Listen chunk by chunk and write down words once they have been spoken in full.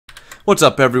What's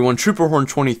up everyone,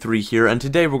 Trooperhorn23 here, and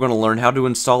today we're going to learn how to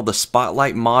install the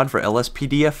Spotlight mod for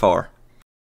LSPDFR.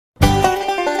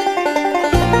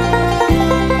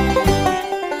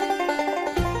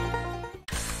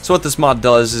 So what this mod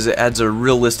does is it adds a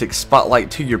realistic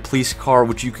spotlight to your police car,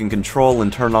 which you can control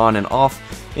and turn on and off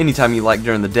anytime you like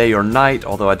during the day or night,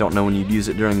 although I don't know when you'd use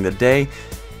it during the day.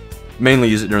 Mainly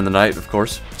use it during the night, of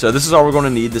course. So this is all we're going to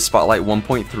need, the Spotlight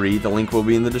 1.3. The link will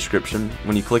be in the description.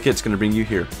 When you click it, it's going to bring you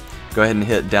here. Go ahead and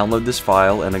hit download this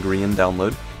file and agree and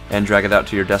download, and drag it out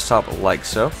to your desktop like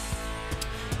so.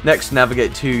 Next,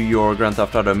 navigate to your Grand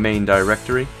Theft Auto main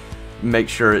directory. Make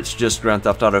sure it's just Grand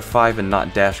Theft Auto 5 and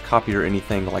not dash copy or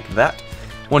anything like that.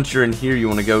 Once you're in here, you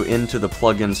want to go into the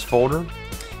plugins folder.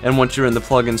 And once you're in the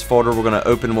plugins folder, we're going to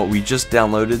open what we just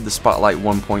downloaded, the Spotlight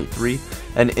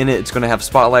 1.3. And in it, it's going to have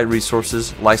Spotlight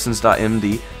Resources,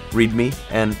 License.md, README,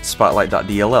 and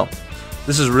Spotlight.dll.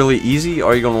 This is really easy.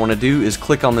 All you're going to want to do is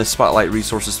click on this Spotlight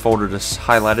Resources folder to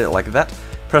highlight it like that.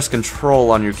 Press Control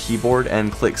on your keyboard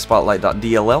and click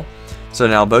Spotlight.dll. So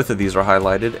now both of these are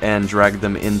highlighted, and drag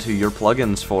them into your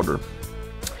plugins folder.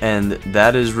 And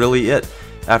that is really it.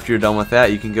 After you're done with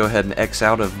that, you can go ahead and X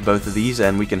out of both of these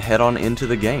and we can head on into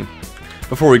the game.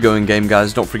 Before we go in game,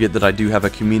 guys, don't forget that I do have a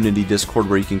community Discord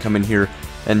where you can come in here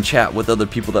and chat with other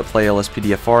people that play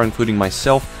LSPDFR, including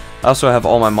myself. I also have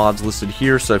all my mods listed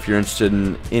here, so if you're interested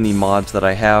in any mods that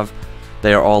I have,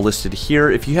 they are all listed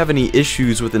here. If you have any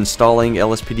issues with installing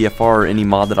LSPDFR or any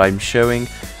mod that I'm showing,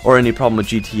 or any problem with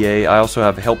GTA, I also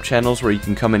have help channels where you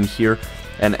can come in here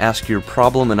and ask your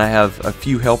problem, and I have a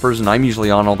few helpers, and I'm usually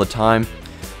on all the time.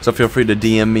 So feel free to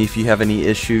DM me if you have any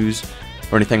issues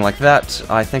or anything like that.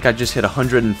 I think I just hit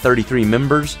 133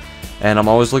 members, and I'm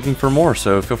always looking for more,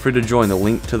 so feel free to join. The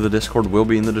link to the Discord will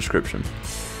be in the description.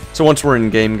 So once we're in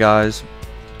game, guys,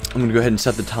 I'm going to go ahead and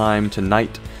set the time to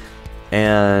night,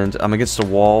 and I'm against a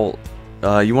wall.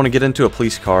 You want to get into a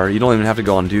police car. You don't even have to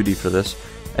go on duty for this,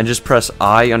 and just press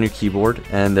I on your keyboard,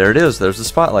 and there it is. There's the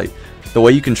spotlight. The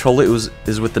way you control it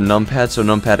is with the numpad, so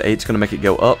numpad 8 is going to make it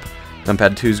go up,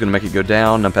 numpad 2 is going to make it go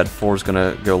down, numpad 4 is going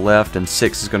to go left, and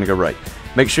 6 is going to go right.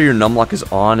 Make sure your numlock is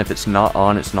on. If it's not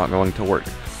on, it's not going to work.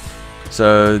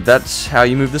 So that's how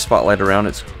you move the spotlight around.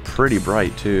 It's pretty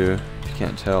bright too.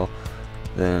 Can't tell,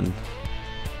 then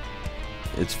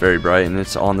it's very bright, and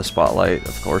it's on the spotlight,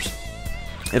 of course.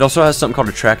 It also has something called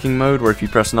a tracking mode, where if you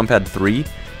press numpad 3,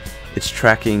 it's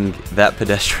tracking that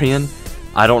pedestrian.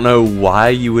 I don't know why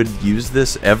you would use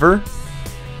this ever,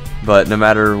 but no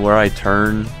matter where I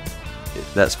turn,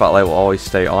 that spotlight will always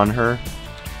stay on her.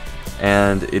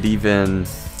 And it even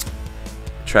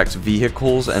tracks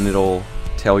vehicles, and it'll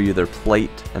tell you their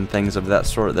plate and things of that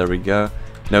sort. There we go.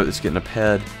 Note it's getting a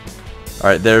ped.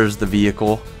 Alright, there's the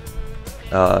vehicle.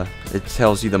 It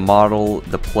tells you the model,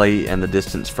 the plate, and the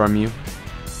distance from you.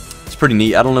 It's pretty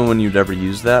neat. I don't know when you'd ever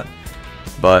use that,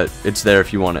 but it's there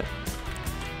if you want it.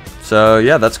 So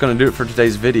yeah, that's going to do it for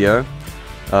today's video.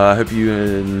 I hope you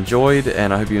enjoyed,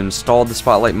 and I hope you installed the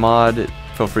Spotlight mod.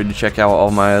 Feel free to check out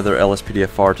all my other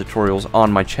LSPDFR tutorials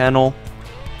on my channel.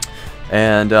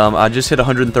 And I just hit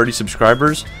 130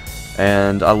 subscribers,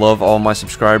 and I love all my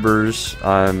subscribers.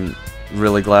 I'm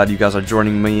really glad you guys are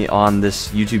joining me on this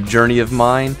YouTube journey of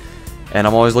mine, and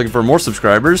I'm always looking for more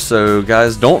subscribers, so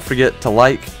guys, don't forget to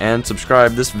like and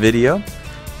subscribe this video.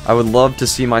 I would love to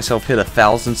see myself hit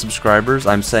 1,000 subscribers.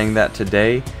 I'm saying that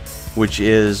today, which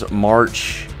is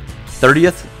March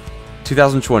 30th,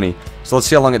 2020. So let's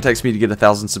see how long it takes me to get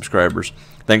 1,000 subscribers.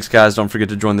 Thanks guys, don't forget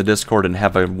to join the Discord, and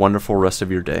have a wonderful rest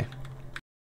of your day.